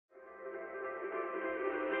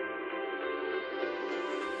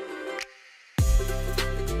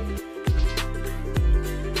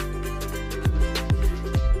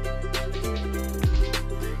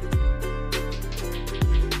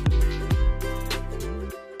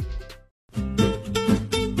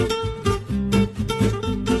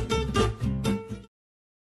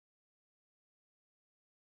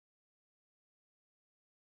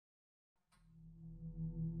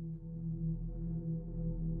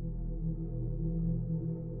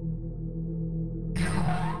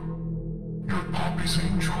Please,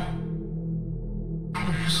 Angel.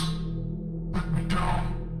 Please, let me down.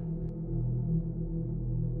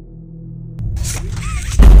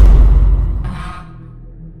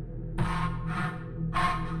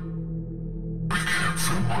 I can't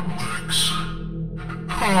feel my legs.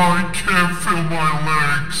 Oh, I can't feel my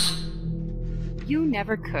legs. You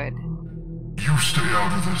never could. You stay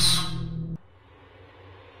out of this.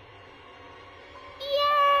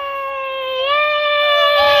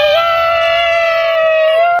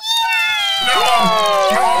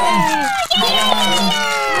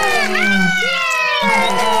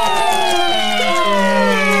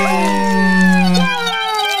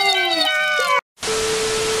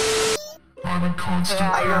 I'm in constant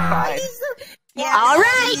pain. You're fine. Yeah, all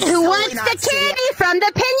right, who wants the candy from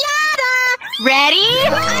the pinata? Ready?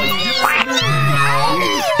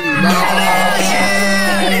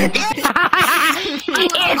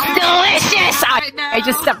 It's delicious! I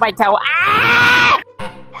just stepped my toe. Ah!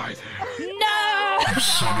 Hi there. No! You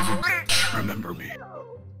son of a bitch. Remember me.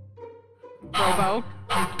 Robo.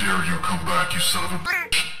 How dare you come back, you son of a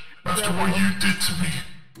bitch! After what you did to me.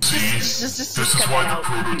 See? This is why the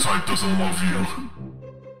prototype doesn't love you.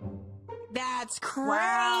 That's crazy!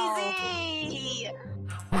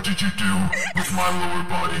 What did you do with my lower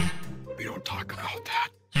body? We don't talk about that.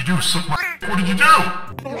 You do suck my. What did you do?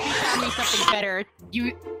 Tell me something better.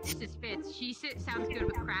 You. This fits. She sounds good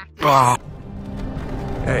with craft.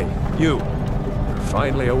 Hey, you. You're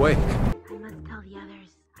finally awake. I must tell the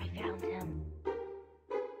others I found him.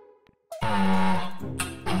 Oh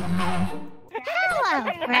no. Hello,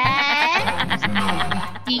 friend! No.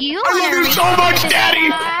 Do you want to so much, Daddy!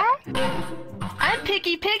 I'm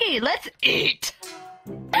Picky Piggy, let's eat!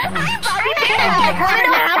 Wanna know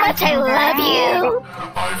how much I love you?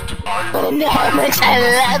 Wanna know how much I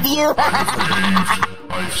love you?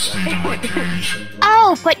 I've stayed in my cage.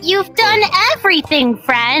 Oh, but you've done everything,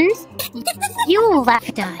 friend! You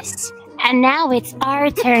left us, and now it's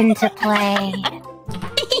our turn to play.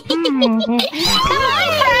 Come on, friend!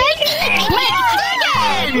 Let's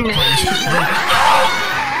begin!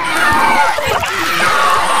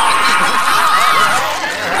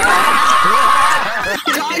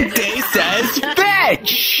 Dogday says bitch!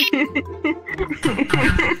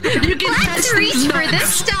 You can Let's reach for the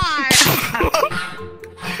star!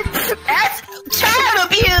 That's child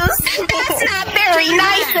abuse! That's not very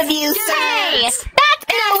nice of you, sir! Hey! That's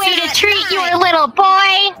no way to treat your little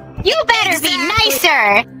boy! You better be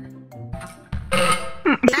nicer!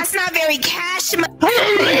 That's not very cash.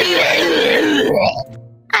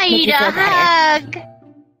 I need a hug.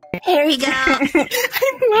 Here we go. I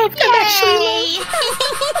love that.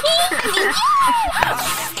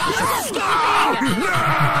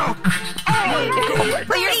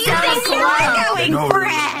 But you're so slow going,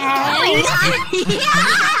 friend.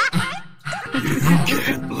 You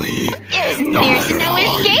can't leave. There's no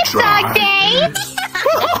escape, dog day.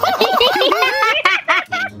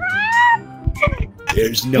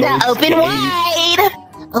 There's no Now open wide.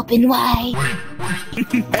 Open wide. I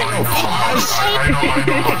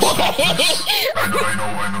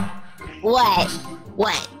know. What?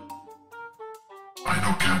 What? I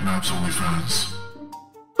know Catnap's OnlyFans.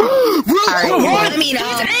 Let me know.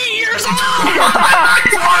 He's 8 years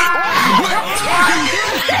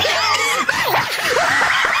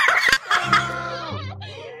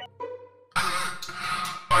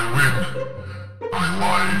I win. I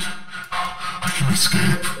lied. I can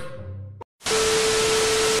escape.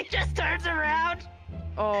 It just turns around.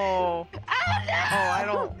 Oh. Oh no! I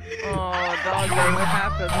don't. Oh, Dogday, what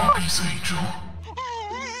happened? Please, Angel.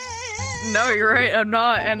 No, you're right. I'm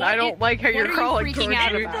not, and I don't like how you're crawling towards me.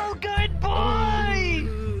 So good boy.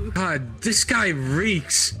 God, this guy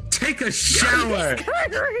reeks. Take a shower.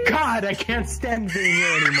 God, I can't stand being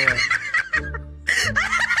here anymore.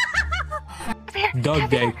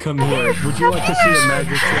 Dogday, come here. Would you like to see a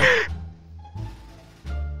magic trick?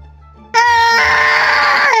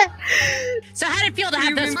 So how did it feel to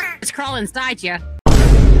have those f***s crawl inside you?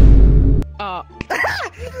 What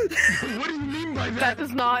do you mean by that? That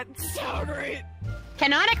does not sound right.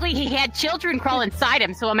 Canonically, he had children crawl inside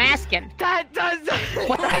him, so I'm asking. That does. I'm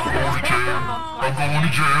going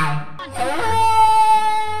to jail.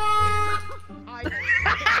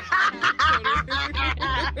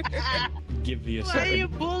 Give me a Why are you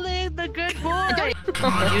second. bullying the good boy?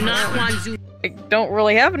 Do not want to. I don't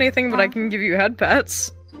really have anything, but I can give you head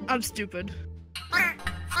pats. I'm stupid.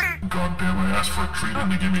 God damn, I asked for a treat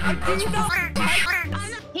and they give me head pats with the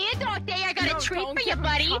Here, Dogday, I got a treat for you,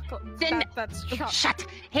 buddy. Then That's shut.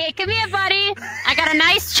 Hey, come here, buddy. I got a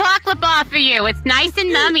nice chocolate bar for you. It's nice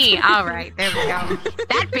and nummy. All right, there we go.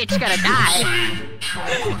 That bitch gonna die.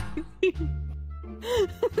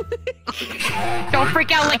 Don't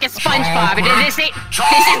freak out like a SpongeBob.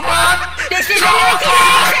 This is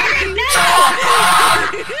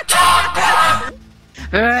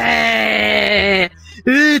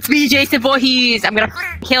it's me, Jason Voorhees. I'm gonna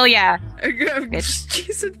kill ya.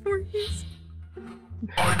 Jason Voorhees.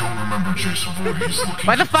 I don't remember Jason Voorhees looking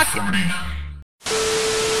Why the fuck?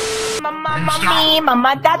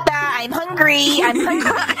 Mama, Tata, I'm hungry.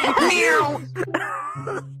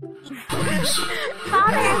 Please.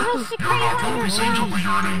 Father, I wish you You're not always angel, but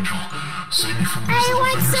you're an angel. Save me from these I little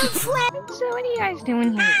want things. some flesh. So what are you guys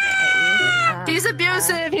doing here today? He's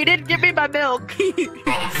abusive. He didn't give me my milk.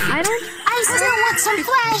 I still want some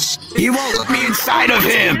flesh. He won't let me inside of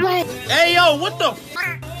him! Hey, yo, what the f?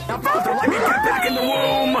 Father, let me get back in the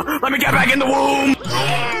womb! Let me get back in the womb!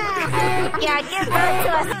 Yeah, give birth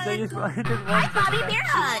to us. Hi, Bobby Bear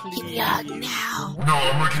Hug. Give me a hug now. No,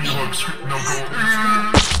 I'm not giving you hugs. No,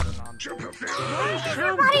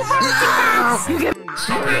 Bobby, what's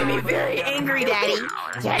You made me very angry, Daddy.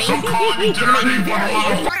 Daddy, so calling me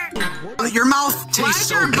daddy. Your mouth tastes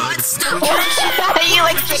so good. you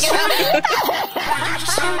like sticking up?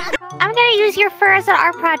 I'm gonna use your fur as an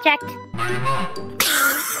art project.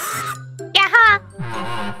 Yeah, huh?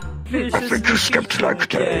 I think you skipped leg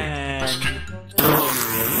day.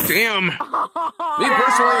 Damn. Me personally,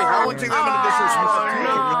 I wouldn't take that many dishes.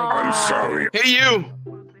 I'm sorry. Hey, you.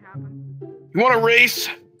 You want a race?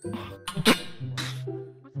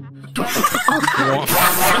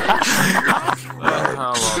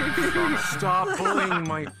 Stop bullying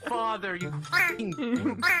my father, you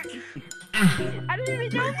f***ing... I don't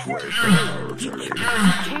even know. He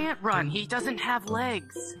can't run. He doesn't have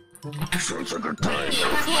legs. Sounds like a time.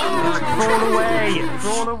 Throw it away!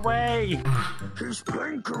 Throw it away! He's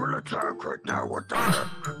playing Gorilla Tag right now, what the heck?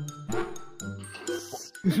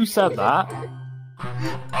 Who said that?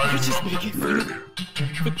 I just make it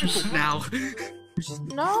Now.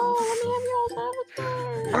 No, let me have your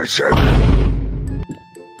avatar. I said...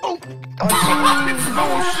 Oh, I'm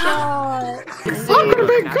gonna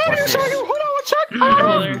make good use of you. Hold on one sec.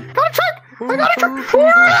 Gotta check. I gotta check.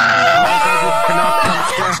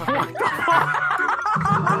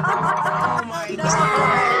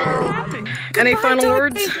 Any final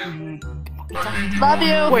words? love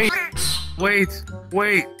you. Wait,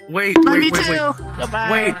 Love you too.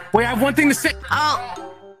 wait, I have one thing to say.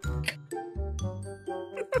 Oh.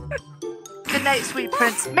 Good night, sweet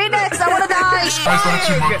prince. Me next. I wanna die. Guys, that's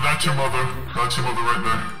your mother. That's your mother. That's your mother right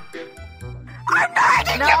there.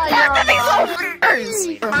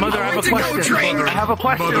 Mother, I have a question. I have a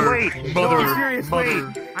question. Wait.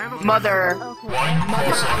 Mother. Why you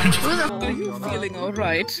outside? Are you feeling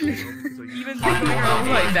alright? Even I don't have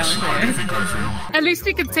alright down legs. How do you think I feel? At least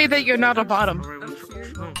you can say that you're not a bottom.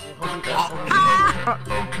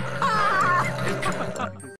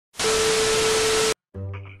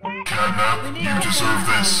 Catnap, you deserve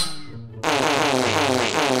this.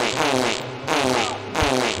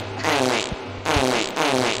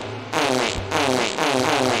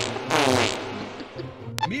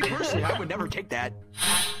 Me personally, I would never take that.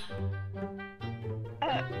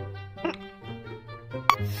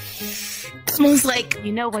 Smells like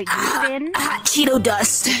You know what you've been? hot Cheeto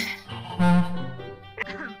dust.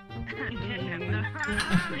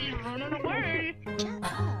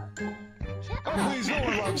 Please, no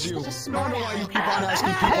one loves you. I don't know why you keep on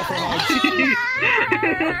asking people for hugs.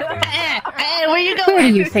 Hey, where you going? Where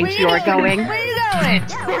do you think you're going? Where you going?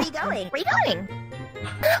 Yeah, where you going? Where you going?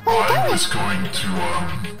 I was going to,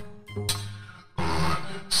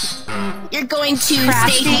 You're going to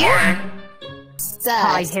Crafty. stay here?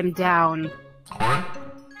 Tie him down. what?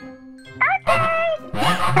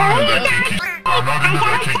 I'm not into that kinky. I'm not into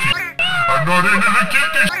that kinky. I'm not into the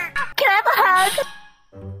kinky. Can I have a hug?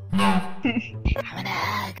 No. I'm gonna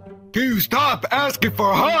hug. Can you stop asking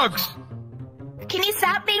for hugs? Can you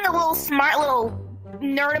stop being a little smart little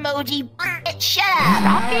nerd emoji? Shut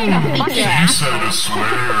up. You said a swear.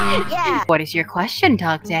 Yeah. What is your question,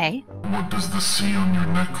 Dogday? What does the C on your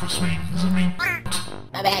necklace mean? Does it mean?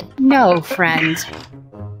 My bad. No, friend.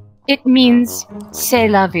 It means c'est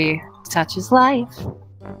la vie. Such is life.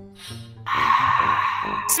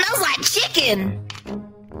 Smells like chicken.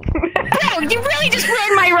 Bro, you really just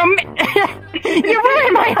ruined my you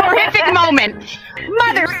ruined my horrific moment.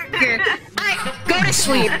 Motherfucker. Go to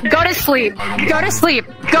sleep. Go to sleep. Go to sleep.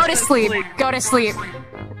 Go to sleep. Go to sleep.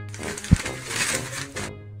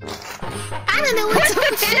 I don't know what's Put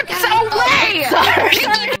the chips away!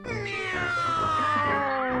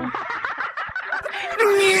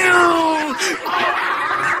 Meow.